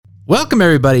Welcome,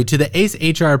 everybody, to the Ace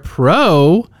HR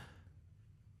Pro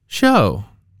show.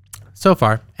 So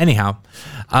far, anyhow,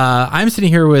 I'm sitting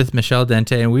here with Michelle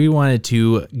Dente, and we wanted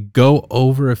to go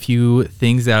over a few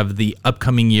things out of the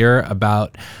upcoming year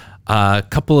about a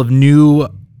couple of new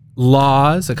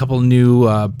laws, a couple of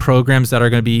new programs that are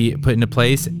going to be put into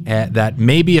place that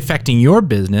may be affecting your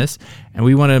business, and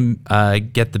we want to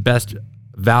get the best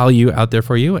value out there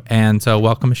for you. And so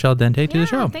welcome Michelle Dente to the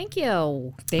show. Thank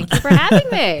you. Thank you for having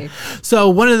me. So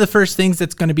one of the first things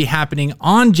that's going to be happening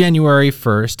on January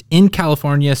 1st in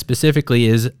California specifically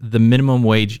is the minimum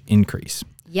wage increase.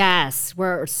 Yes,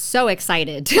 we're so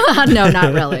excited. No,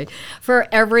 not really. For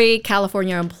every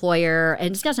California employer,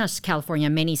 and it's not just California,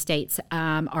 many states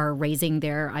are raising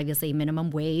their, obviously, minimum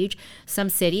wage. Some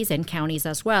cities and counties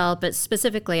as well. But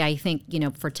specifically, I think,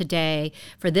 for today,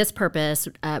 for this purpose,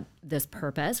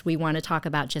 we want to talk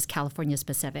about just California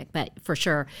specific. But for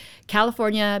sure,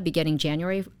 California, beginning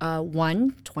January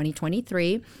 1,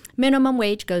 2023, minimum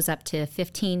wage goes up to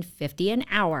 $15.50 an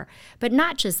hour. But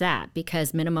not just that,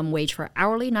 because minimum wage for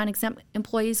hourly non-exempt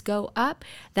employees go up.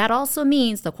 That also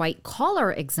means the white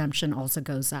collar exemption also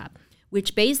goes up,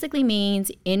 which basically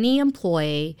means any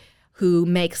employee who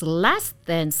makes less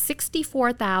than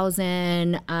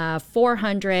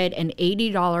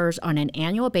 $64,480 on an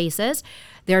annual basis,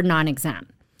 they're non-exempt.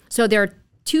 So there are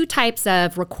two types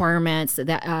of requirements that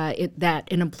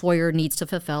that an employer needs to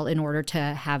fulfill in order to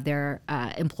have their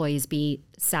employees be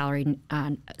salaried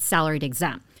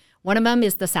exempt. One of them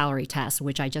is the salary test,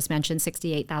 which I just mentioned,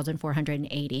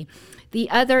 $68,480. The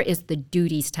other is the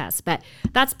duties test, but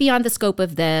that's beyond the scope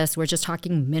of this. We're just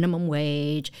talking minimum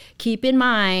wage. Keep in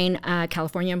mind,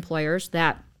 California employers,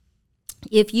 that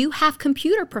if you have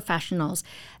computer professionals,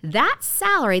 that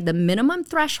salary, the minimum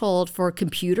threshold for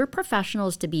computer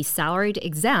professionals to be salaried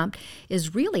exempt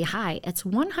is really high. It's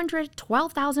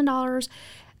 $112,000,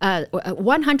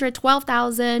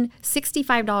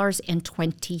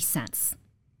 $112,065.20.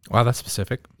 Wow, that's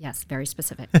specific. Yes, very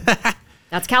specific.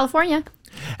 That's California.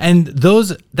 And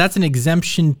that's an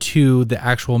exemption to the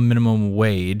actual minimum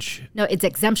wage. No, it's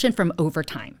exemption from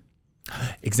overtime.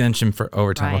 Exemption for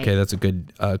overtime. Right. Okay, that's a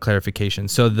good clarification.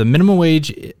 So the minimum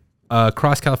wage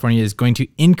across California is going to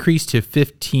increase to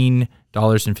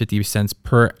 $15.50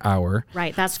 per hour.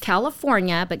 Right, that's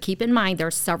California, but keep in mind there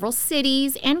are several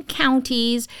cities and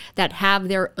counties that have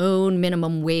their own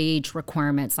minimum wage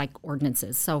requirements, like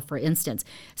ordinances. So for instance,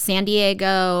 San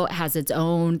Diego has its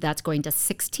own, that's going to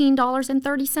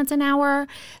 $16.30 an hour.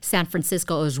 San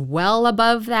Francisco is well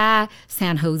above that.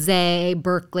 San Jose,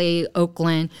 Berkeley,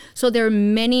 Oakland. So there are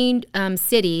many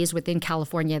cities within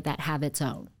California that have its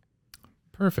own.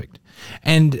 Perfect.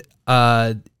 And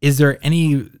is there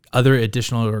any other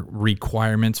additional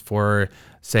requirements for,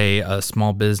 say, a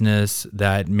small business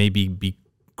that maybe be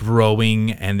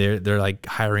growing and they're like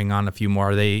hiring on a few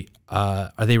more?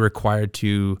 Are they required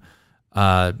to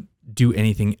do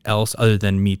anything else other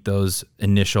than meet those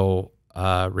initial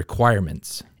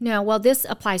requirements? No, well, this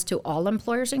applies to all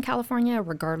employers in California,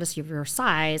 regardless of your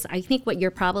size. I think what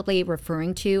you're probably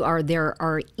referring to are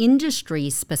industry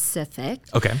specific,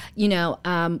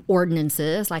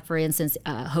 ordinances, like for instance,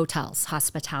 hotels,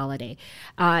 hospitality.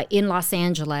 In Los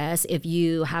Angeles, if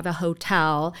you have a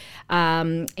hotel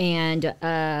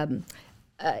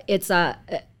it's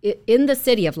in the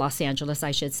city of Los Angeles, I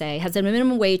should say, has a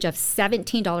minimum wage of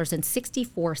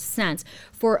 $17.64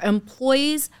 for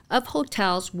employees of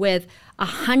hotels with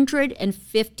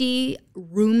 150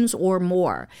 rooms or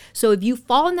more. So if you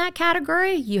fall in that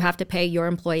category, you have to pay your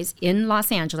employees in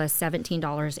Los Angeles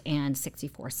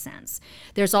 $17.64.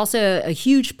 There's also a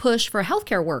huge push for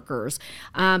healthcare workers,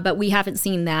 but we haven't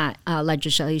seen that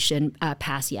legislation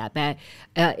pass yet, but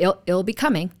it'll be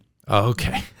coming. Oh,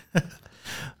 okay.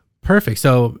 Perfect.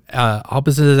 So all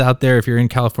businesses out there, if you're in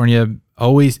California,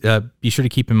 always be sure to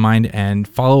keep in mind and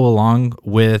follow along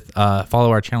with,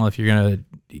 follow our channel if you're going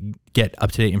to get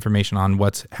up-to-date information on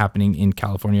what's happening in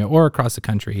California or across the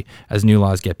country as new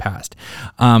laws get passed.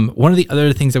 One of the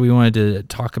other things that we wanted to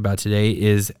talk about today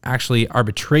is actually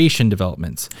arbitration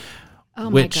developments,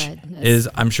 which is,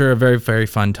 I'm sure, a very, very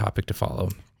fun topic to follow.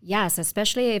 Yes,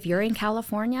 especially if you're in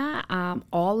California,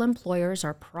 all employers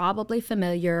are probably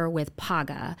familiar with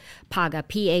PAGA,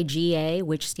 P-A-G-A,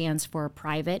 which stands for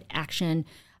Private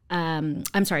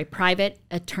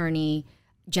Attorney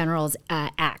General's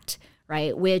Act,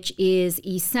 right? Which is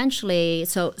essentially,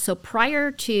 so prior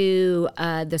to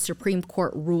the Supreme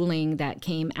Court ruling that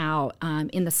came out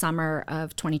in the summer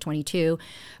of 2022,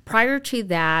 prior to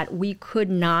that, we could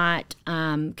not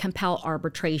compel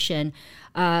arbitration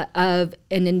of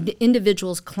an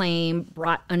individual's claim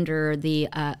brought under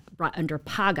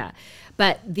PAGA.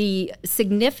 But the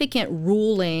significant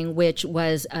ruling, which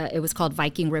was it was called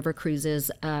Viking River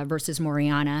Cruises versus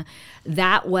Moriana,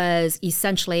 that was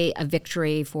essentially a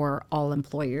victory for all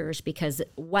employers, because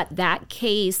what that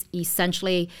case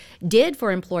essentially did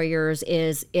for employers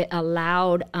is it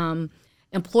allowed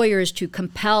employers to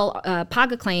compel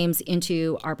PAGA claims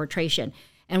into arbitration.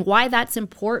 And why that's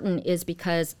important is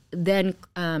because then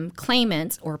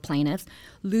claimants or plaintiffs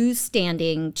lose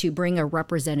standing to bring a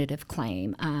representative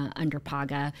claim under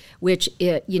PAGA, which,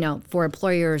 for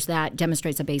employers, that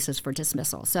demonstrates a basis for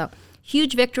dismissal. So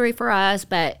huge victory for us,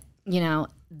 but,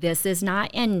 this is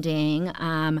not ending.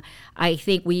 I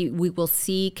think we will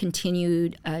see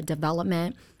continued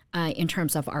development in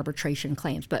terms of arbitration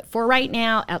claims. But for right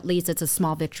now, at least it's a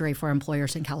small victory for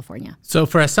employers in California. So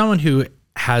for someone who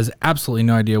has absolutely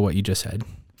no idea what you just said,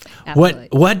 Absolutely.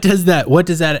 what does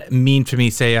that mean to me?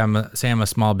 Say I'm a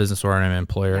small business owner and I'm an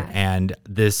employer, Yeah. and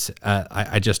this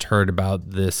I just heard about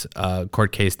this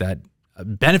court case that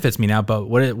benefits me now. But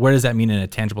what does that mean in a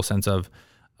tangible sense of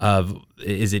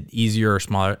is it easier or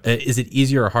smaller? Is it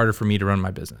easier or harder for me to run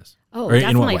my business? Oh, Or in what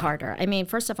definitely way? harder. I mean,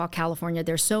 first of all, California,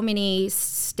 there's so many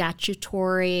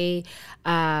statutory,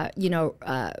 I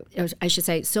should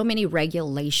say, so many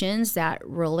regulations that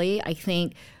really, I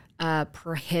think,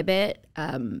 prohibit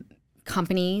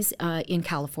companies in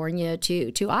California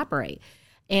to operate.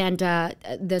 And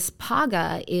this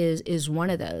PAGA is one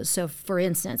of those. So, for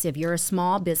instance, if you're a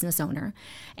small business owner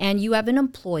and you have an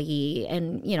employee,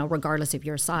 and regardless of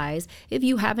your size, if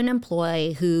you have an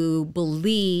employee who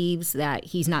believes that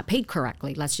he's not paid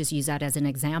correctly, let's just use that as an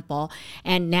example,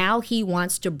 and now he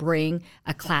wants to bring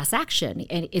a class action,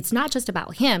 and it's not just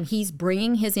about him. He's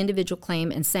bringing his individual claim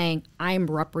and saying, I'm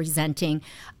representing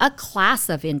a class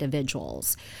of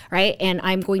individuals, right? And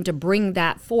I'm going to bring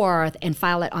that forth and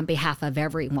file it on behalf of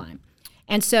everyone.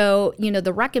 And so,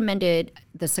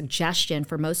 the suggestion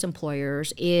for most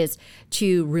employers is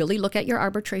to really look at your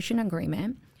arbitration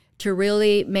agreement, to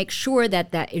really make sure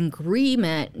that that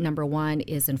agreement, number one,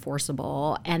 is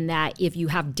enforceable, and that if you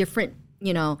have different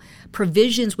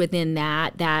provisions within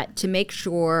that to make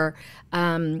sure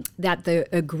that the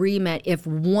agreement, if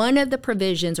one of the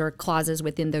provisions or clauses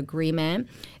within the agreement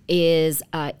is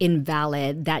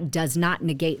invalid, that does not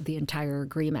negate the entire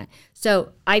agreement.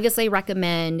 So I obviously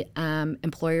recommend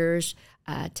employers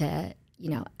to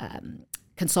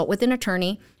consult with an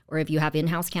attorney, or if you have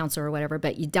in-house counsel or whatever,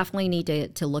 but you definitely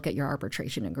need to look at your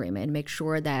arbitration agreement and make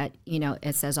sure that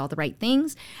it says all the right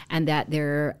things, and that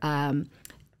they're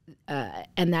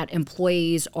and that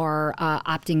employees are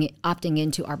opting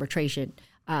into arbitration.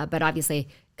 But obviously,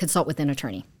 consult with an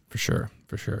attorney. For sure.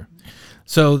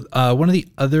 So one of the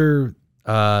other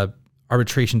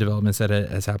arbitration developments that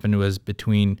has happened was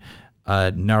between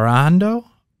Naranjo,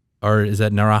 or is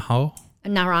that Naranjo?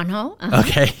 Naranjo.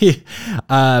 Okay.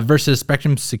 Versus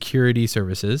Spectrum Security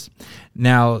Services.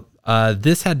 Now,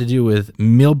 this had to do with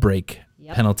meal break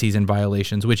penalties and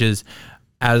violations, which is,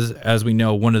 as we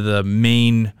know, one of the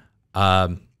main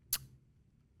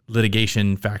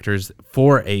litigation factors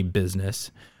for a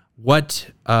business. What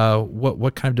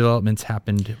kind of developments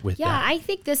happened with that? Yeah, I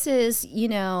think this is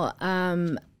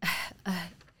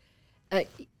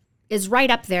is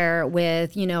right up there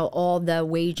with all the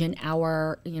wage and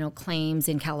hour claims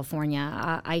in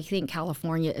California. I think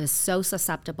California is so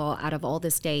susceptible out of all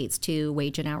the states to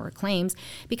wage and hour claims,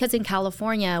 because in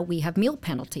California we have meal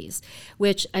penalties,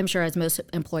 which I'm sure, as most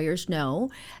employers know,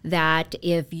 that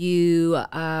if you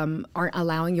aren't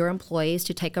allowing your employees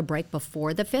to take a break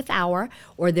before the 5th hour,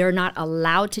 or they're not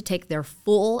allowed to take their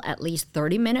full at least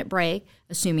 30-minute break,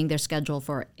 assuming they're scheduled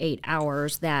for 8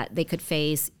 hours, that they could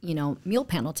face, meal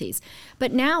penalties.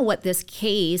 But now what this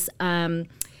case,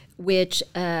 which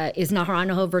is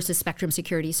Naranjo versus Spectrum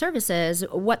Security Services,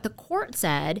 what the court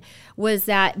said was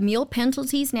that meal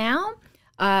penalties now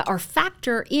are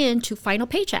factored into final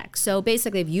paycheck. So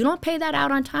basically, if you don't pay that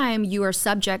out on time, you are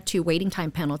subject to waiting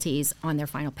time penalties on their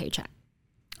final paycheck.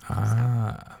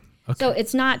 Okay. So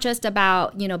it's not just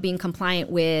about, being compliant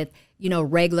with,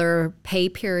 regular pay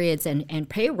periods and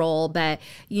payroll, but,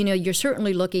 you're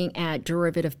certainly looking at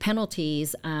derivative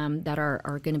penalties that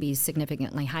are going to be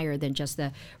significantly higher than just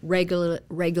the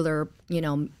regular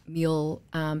meal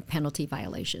penalty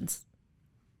violations.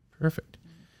 Perfect.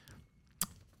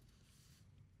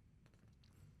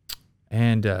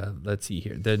 And let's see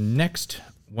here. The next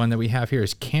one that we have here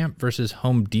is Camp versus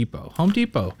Home Depot. Home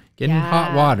Depot getting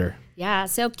hot water. Yeah,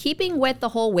 so keeping with the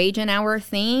whole wage and hour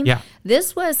theme,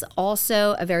 this was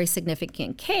also a very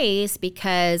significant case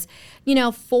because,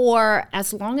 for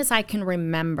as long as I can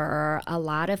remember, a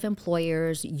lot of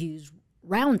employers use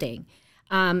rounding.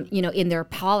 In their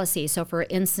policy. So for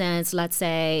instance, let's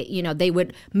say,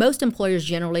 most employers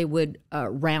generally would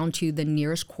round to the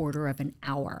nearest quarter of an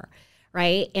hour,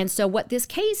 right? And so what this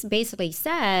case basically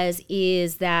says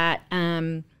is that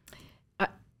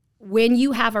when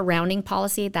you have a rounding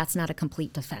policy, that's not a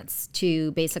complete defense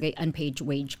to basically unpaid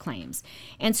wage claims.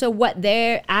 And so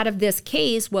out of this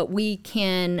case, what we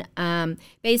can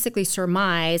basically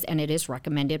surmise, and it is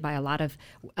recommended by a lot of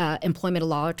employment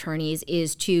law attorneys,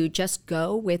 is to just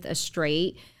go with a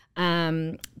straight,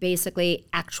 basically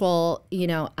actual,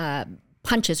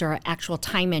 punches or actual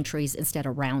time entries instead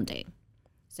of rounding.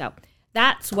 So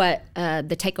that's what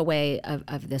the takeaway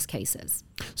of this case is.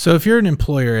 So if you're an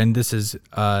employer and this is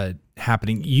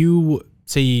happening, you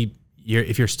say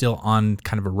if you're still on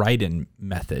kind of a write-in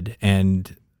method,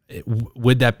 and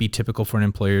would that be typical for an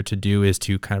employer to do, is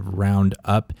to kind of round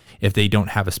up if they don't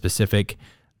have a specific,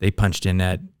 they punched in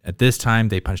at this time,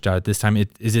 they punched out at this time?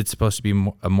 Is it supposed to be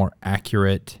a more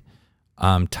accurate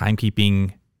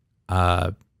timekeeping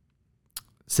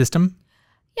system?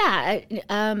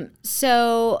 Yeah.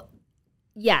 So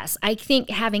yes, I think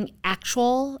having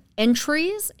actual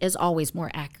entries is always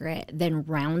more accurate than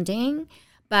rounding.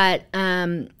 But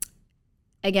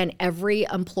again, every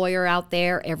employer out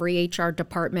there, every HR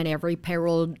department, every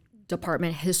payroll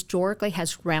department historically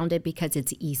has rounded because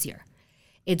it's easier.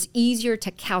 It's easier to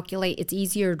calculate. It's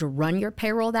easier to run your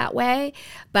payroll that way.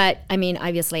 But I mean,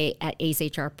 obviously at ACE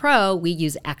HR Pro, we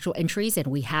use actual entries, and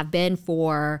we have been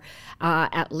for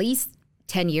at least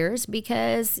 10 years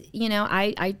because,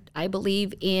 I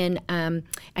believe in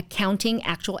accounting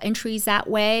actual entries that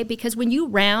way, because when you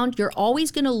round, you're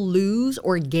always going to lose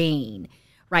or gain,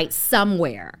 right,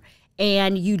 somewhere.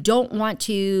 And you don't want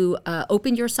to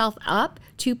open yourself up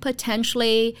to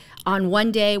potentially on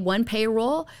one day, one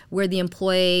payroll where the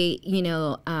employee,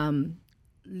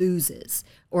 loses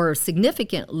or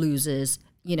significant loses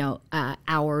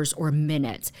hours or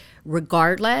minutes.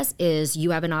 Regardless, is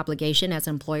you have an obligation as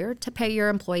an employer to pay your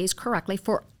employees correctly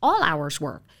for all hours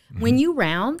worked. Mm-hmm. When you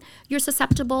round, you're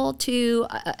susceptible to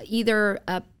either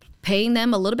paying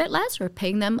them a little bit less or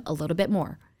paying them a little bit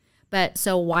more. But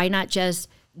so why not just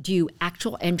do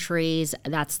actual entries?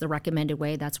 That's the recommended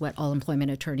way. That's what all employment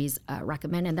attorneys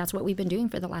recommend, and that's what we've been doing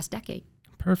for the last decade.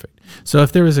 Perfect. So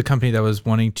if there was a company that was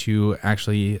wanting to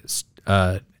actually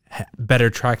better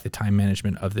track the time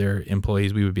management of their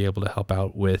employees, we would be able to help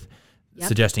out with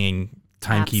suggesting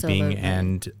timekeeping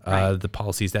and the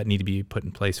policies that need to be put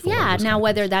in place for now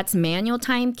whether that's manual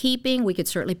timekeeping, we could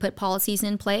certainly put policies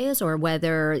in place, or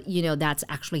whether that's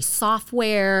actually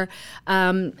software.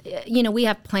 We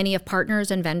have plenty of partners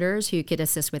and vendors who could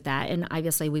assist with that, and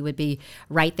obviously we would be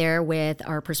right there with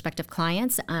our prospective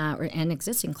clients and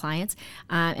existing clients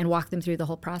and walk them through the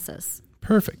whole process.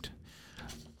 Perfect.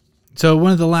 So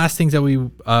one of the last things that we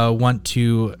want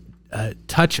to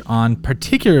touch on,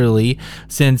 particularly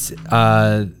since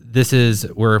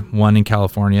we're one in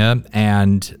California,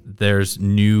 and there's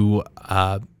new,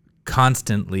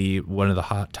 constantly one of the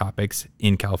hot topics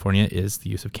in California is the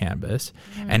use of cannabis,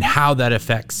 and how that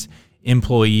affects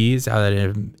employees, how that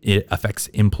it affects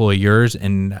employers,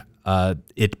 and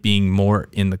it being more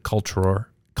in the culture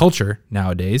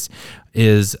nowadays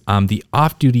is the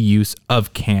off-duty use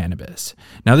of cannabis.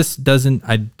 Now, this doesn't,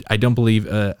 I don't believe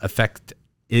affect.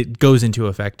 It goes into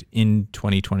effect in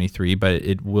 2023, but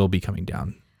it will be coming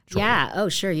down shortly. Yeah. Oh,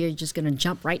 sure. You're just going to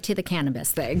jump right to the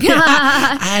cannabis thing.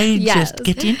 I just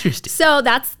get interested. So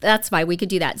that's why we could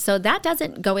do that. So that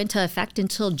doesn't go into effect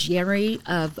until January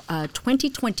of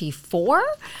 2024,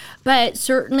 but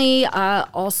certainly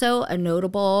also a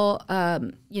notable,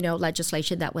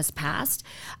 legislation that was passed.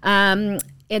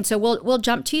 And so we'll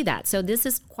jump to that. So this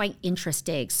is quite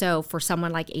interesting. So for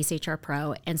someone like ACE HR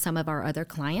Pro and some of our other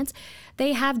clients,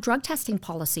 they have drug testing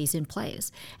policies in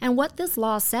place. And what this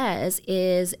law says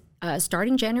is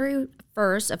starting January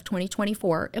 1st of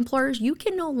 2024, employers, you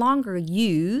can no longer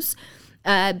use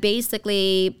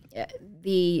basically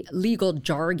the legal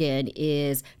jargon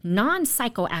is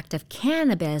non-psychoactive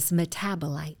cannabis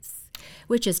metabolites,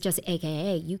 which is just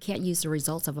AKA you can't use the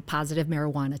results of a positive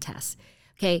marijuana test.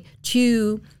 Okay,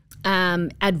 to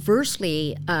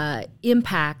adversely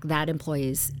impact that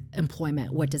employee's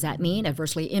employment. What does that mean?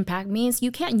 Adversely impact means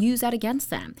you can't use that against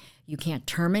them. You can't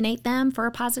terminate them for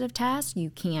a positive test.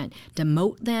 You can't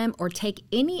demote them or take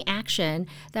any action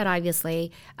that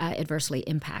obviously adversely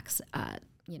impacts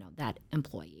that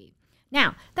employee.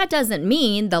 Now, that doesn't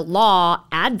mean the law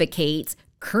advocates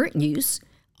current use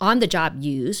on-the-job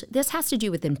use. This has to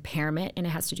do with impairment, and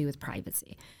it has to do with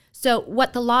privacy. So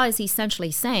what the law is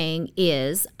essentially saying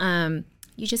is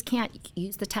you just can't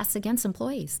use the tests against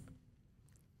employees,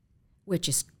 which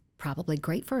is probably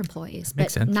great for employees,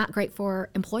 Makes but sense. not great for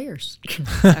employers.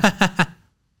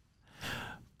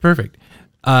 Perfect.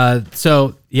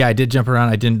 So yeah, I did jump around.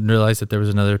 I didn't realize that there was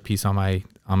another piece on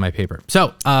my paper.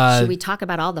 So Should we talk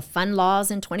about all the fun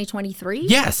laws in 2023?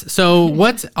 yes. So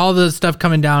what's all the stuff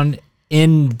coming down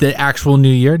in the actual new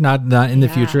year, not in the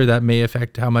future, that may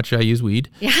affect how much I use weed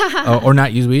or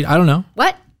not use weed? I don't know.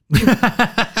 What?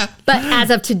 But as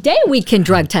of today, we can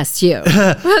drug test you.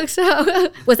 So,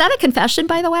 was that a confession,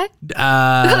 by the way?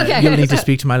 You'll need to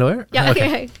speak to my lawyer. Yeah.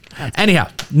 Okay. Anyhow,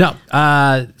 no.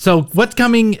 So what's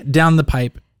coming down the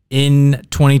pipe in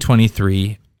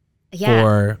 2023 Yeah.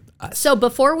 for us? So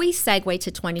before we segue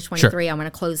to 2023, I want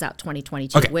to close out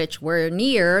 2022, Okay. which we're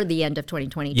near the end of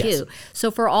 2022. Yes. So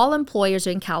for all employers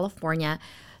in California,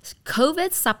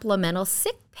 COVID supplemental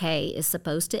sick pay is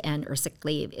supposed to end, or sick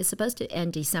leave is supposed to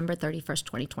end December 31st,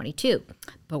 2022.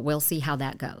 But we'll see how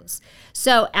that goes.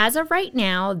 So as of right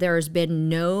now, there's been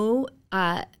no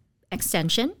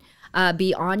extension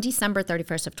beyond December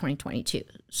 31st of 2022.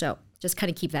 So just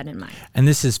kind of keep that in mind. And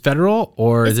this is federal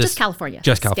or It's is this just California.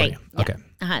 Just California. State. Yeah.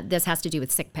 Okay. This has to do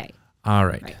with sick pay. All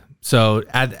right. So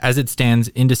as it stands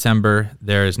in December,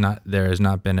 there has not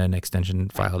been an extension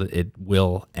filed. It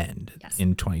will end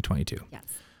in 2022. Yes.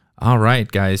 All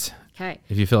right, guys. Okay.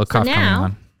 If you feel a cough coming now,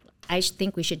 on. I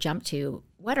think we should jump to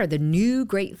what are the new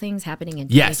great things happening in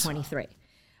Yes. 2023.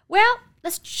 Well,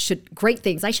 great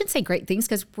things. I shouldn't say great things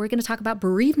because we're going to talk about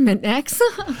bereavement next.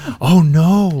 Oh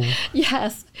no.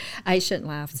 Yes. I shouldn't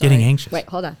laugh. Sorry. Getting anxious. Wait,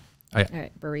 hold on. Oh, yeah. All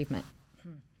right, bereavement.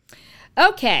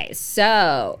 Okay,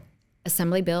 so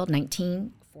Assembly Bill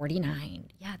 1949.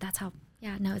 Yeah, that's how.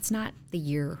 Yeah, no, it's not the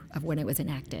year of when it was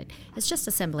enacted. It's just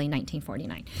Assembly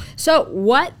 1949. So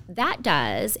what that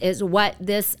does is what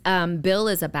this bill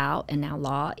is about, and now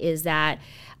law, is that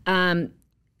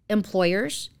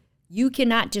employers, you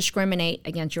cannot discriminate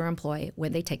against your employee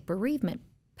when they take bereavement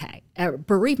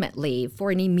leave for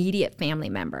an immediate family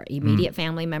member. Immediate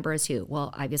family member is who?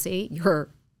 Well, obviously, your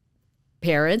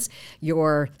parents,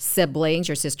 your siblings,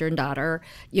 your sister and daughter,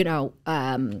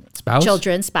 Spouse?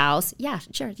 children, spouse. Yeah,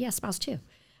 sure. Yeah, spouse too.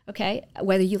 Okay,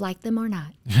 whether you like them or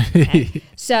not. Okay.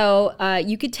 So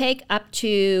you could take up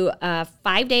to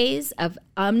 5 days of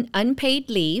unpaid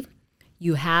leave.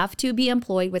 You have to be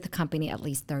employed with the company at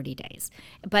least 30 days.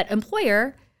 But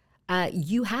employer,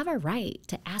 you have a right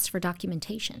to ask for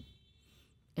documentation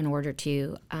in order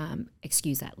to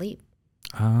excuse that leave.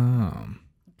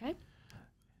 Okay.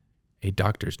 A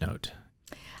doctor's note.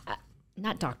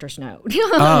 Not doctor's note.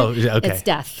 Oh, okay. It's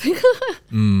death.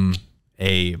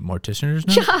 A mortician's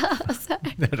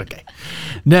note? Okay.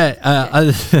 No,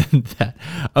 other than that.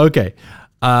 Okay.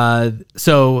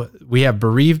 So we have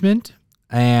bereavement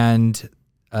and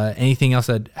anything else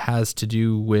that has to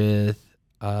do with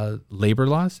labor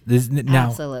laws? Now,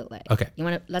 Absolutely. Okay.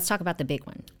 Let's talk about the big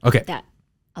one. Okay. That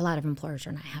a lot of employers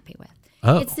are not happy with.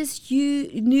 Oh. It's this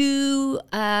new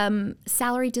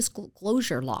salary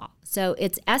disclosure law. So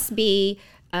it's SB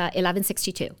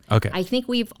 1162. Okay. I think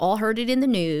we've all heard it in the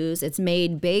news. It's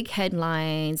made big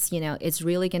headlines. It's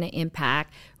really going to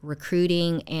impact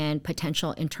recruiting and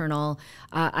potential internal,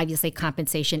 obviously,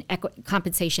 compensation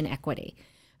equity.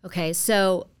 Okay,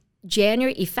 so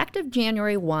effective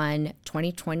January 1,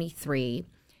 2023,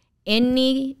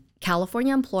 any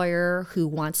California employer who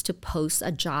wants to post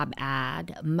a job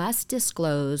ad must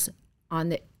disclose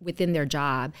within their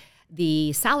job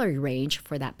the salary range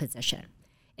for that position.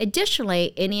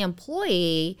 Additionally, any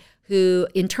employee who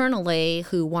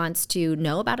wants to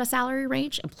know about a salary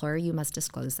range, employer, you must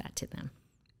disclose that to them.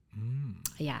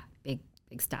 Yeah, big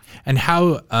stuff. And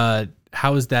how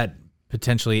is that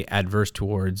potentially adverse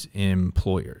towards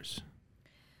employers?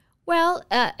 Well,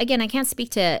 again, I can't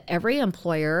speak to every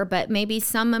employer, but maybe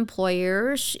some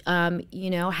employers,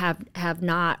 have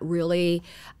not really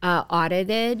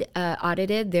audited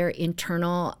their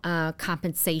internal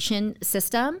compensation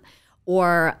system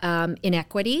or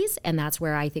inequities, and that's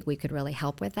where I think we could really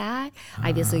help with that.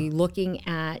 Obviously, looking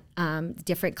at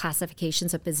different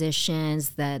classifications of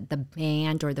positions, the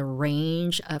band or the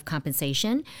range of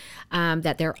compensation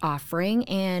that they're offering,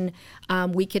 and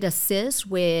we could assist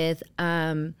with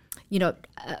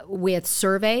with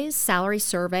surveys, salary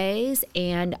surveys,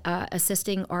 and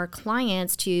assisting our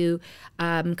clients to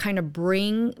kind of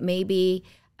bring maybe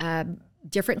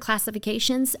different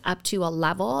classifications up to a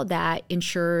level that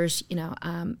ensures,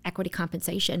 equity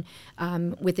compensation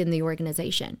within the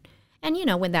organization. And,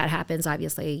 when that happens,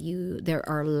 obviously, there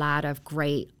are a lot of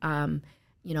great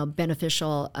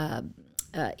beneficial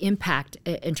impact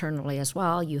internally as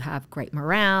well. You have great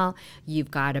morale.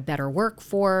 You've got a better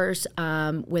workforce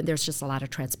when there's just a lot of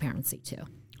transparency too.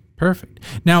 Perfect.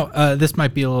 Now, this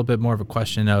might be a little bit more of a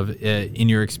question of, in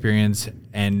your experience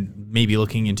and maybe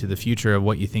looking into the future of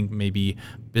what you think maybe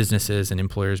businesses and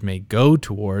employers may go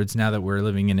towards now that we're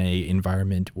living in a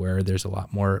environment where there's a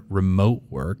lot more remote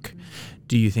work.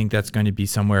 Do you think that's going to be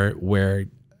somewhere where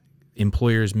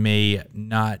employers may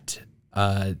not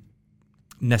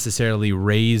necessarily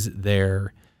raise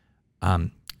their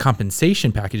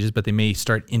compensation packages, but they may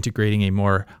start integrating a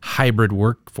more hybrid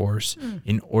workforce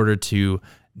in order to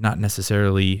not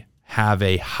necessarily have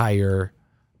a higher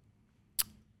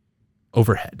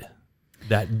overhead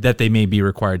that they may be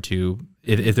required to,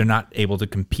 if they're not able to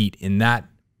compete in that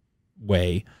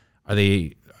way,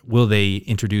 will they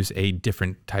introduce a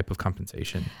different type of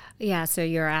compensation? Yeah, so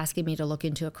you're asking me to look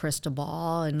into a crystal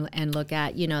ball and look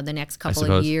at, the next couple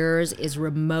of years. Is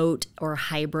remote or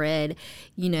hybrid,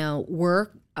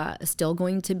 work still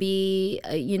going to be,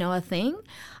 a thing?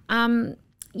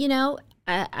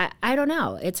 I don't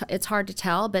know. It's hard to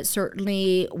tell, but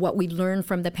certainly what we learned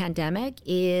from the pandemic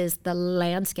is the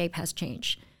landscape has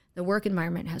changed. The work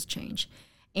environment has changed.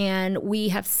 And we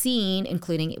have seen,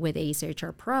 including with ACE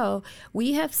HR Pro,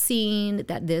 we have seen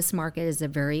that this market is a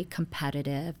very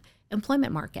competitive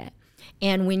employment market.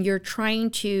 And when you're trying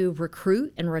to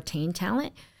recruit and retain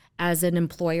talent, as an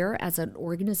employer, as an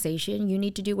organization, you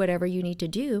need to do whatever you need to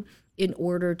do in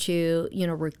order to,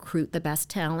 recruit the best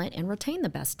talent and retain the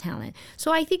best talent.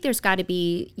 So I think there's got to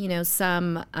be,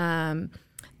 some,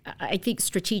 I think,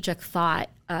 strategic thought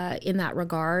in that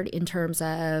regard in terms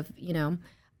of,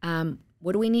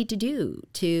 what do we need to do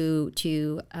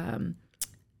to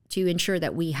ensure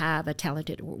that we have a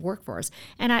talented workforce?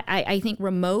 And I think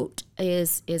remote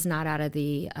is not out of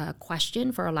the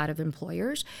question for a lot of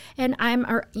employers. And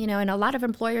and a lot of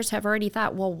employers have already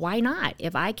thought, well, why not?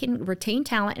 If I can retain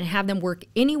talent and have them work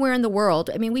anywhere in the world,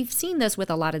 I mean, we've seen this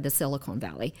with a lot of the Silicon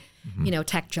Valley,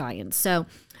 tech giants. So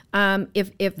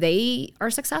if they are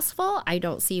successful, I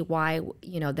don't see why,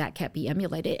 that can't be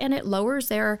emulated. And it lowers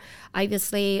their,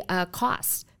 obviously,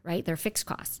 costs, right? Their fixed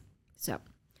costs. So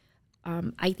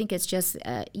I think it's just,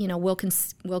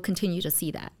 we'll continue to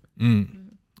see that.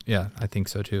 Yeah, I think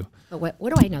so too. But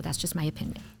what do I know? That's just my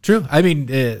opinion. True. I mean,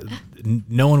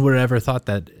 no one would have ever thought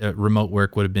that remote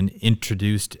work would have been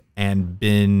introduced and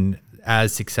been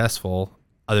as successful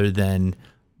other than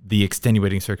the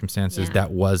extenuating circumstances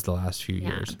that was the last few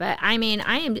years. But I mean,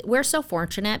 we're so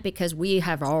fortunate because we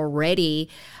have already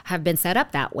been set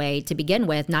up that way to begin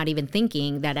with, not even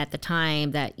thinking that at the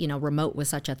time that, remote was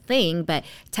such a thing, but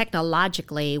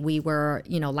technologically we were,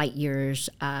 light years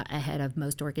ahead of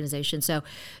most organizations. So,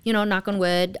 knock on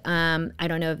wood, I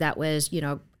don't know if that was,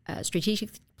 strategic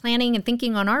planning and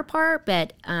thinking on our part,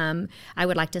 but I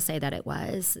would like to say that it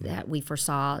was, that we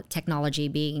foresaw technology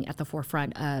being at the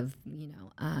forefront of,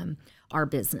 our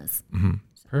business. Mm-hmm.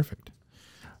 Perfect.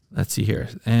 Let's see here.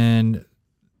 And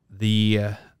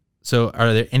so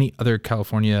are there any other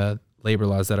California labor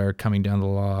laws that are coming down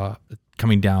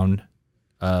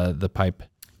the pipe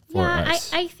for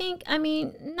us? I think,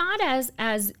 not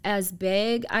as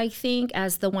big, I think,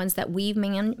 as the ones that we've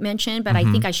mentioned, but I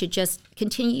think I should just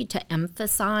continue to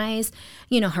emphasize,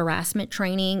 harassment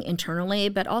training internally,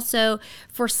 but also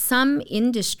for some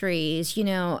industries,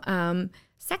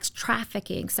 sex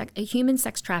trafficking, human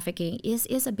sex trafficking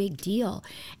is a big deal.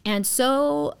 And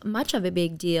so much of a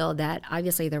big deal that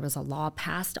obviously there was a law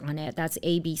passed on it. That's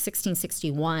AB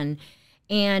 1661.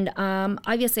 And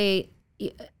obviously,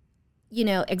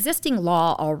 existing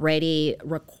law already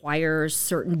requires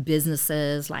certain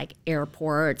businesses like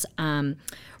airports,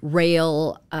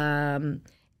 rail,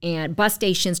 and bus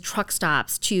stations, truck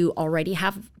stops to already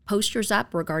have posters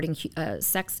up regarding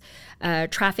sex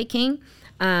trafficking.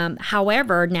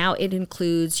 However, now it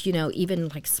includes, even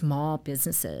like small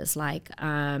businesses like,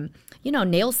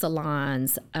 nail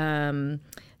salons,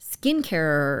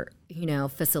 skincare,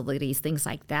 facilities, things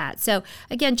like that. So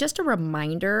again, just a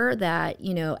reminder that,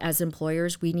 as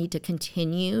employers, we need to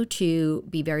continue to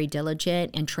be very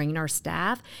diligent and train our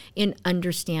staff in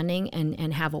understanding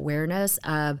and have awareness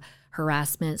of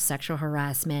harassment, sexual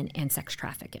harassment, and sex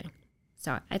trafficking.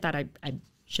 So I thought I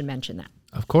should mention that.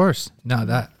 Of course. No,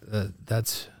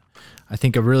 that's, I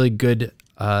think, a really good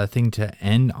thing to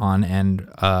end on. And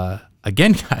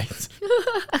again, guys.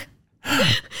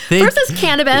 First is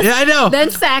cannabis. Yeah, I know.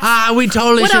 Then sex. We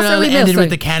totally should have ended with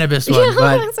the cannabis one.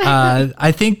 But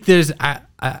I think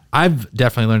I've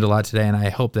definitely learned a lot today. And I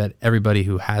hope that everybody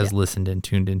who has listened and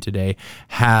tuned in today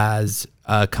has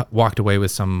walked away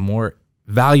with some more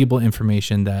valuable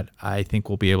information that I think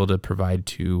we'll be able to provide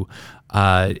to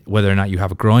whether or not you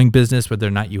have a growing business, whether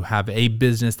or not you have a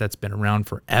business that's been around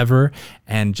forever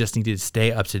and just need to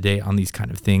stay up to date on these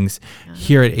kind of things.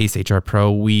 Here at Ace HR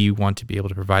Pro, we want to be able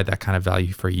to provide that kind of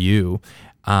value for you.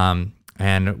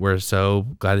 And we're so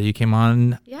glad that you came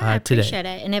on I today. appreciate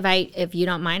it. And if you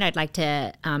don't mind, I'd like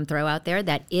to throw out there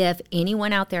that if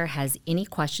anyone out there has any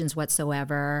questions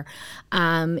whatsoever,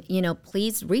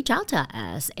 please reach out to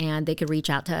us. And they could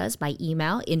reach out to us by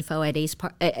email,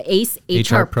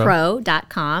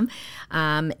 info@acehrpro.com.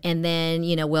 And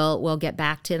then, we'll get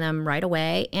back to them right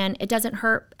away. And it doesn't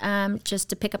hurt just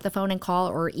to pick up the phone and call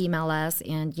or email us.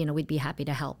 And, we'd be happy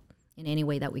to help in any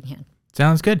way that we can.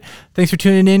 Sounds good. Thanks for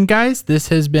tuning in, guys. This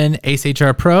has been Ace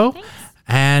HR Pro,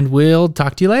 and we'll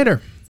talk to you later.